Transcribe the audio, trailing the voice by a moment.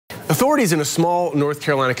Authorities in a small North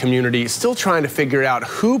Carolina community still trying to figure out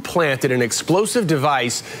who planted an explosive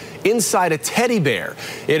device inside a teddy bear.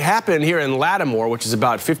 It happened here in Lattimore, which is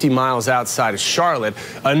about 50 miles outside of Charlotte.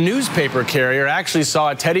 A newspaper carrier actually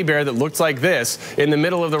saw a teddy bear that looked like this in the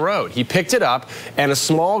middle of the road. He picked it up and a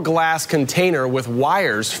small glass container with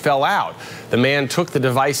wires fell out. The man took the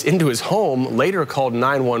device into his home, later called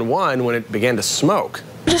 911 when it began to smoke.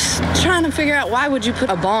 Just trying to figure out, why would you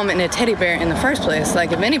put a bomb in a teddy bear in the first place?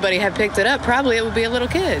 Like, if anybody had picked it up, probably it would be a little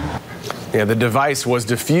kid. Yeah, the device was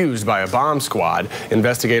defused by a bomb squad.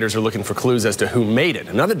 Investigators are looking for clues as to who made it.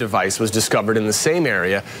 Another device was discovered in the same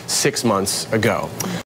area 6 months ago.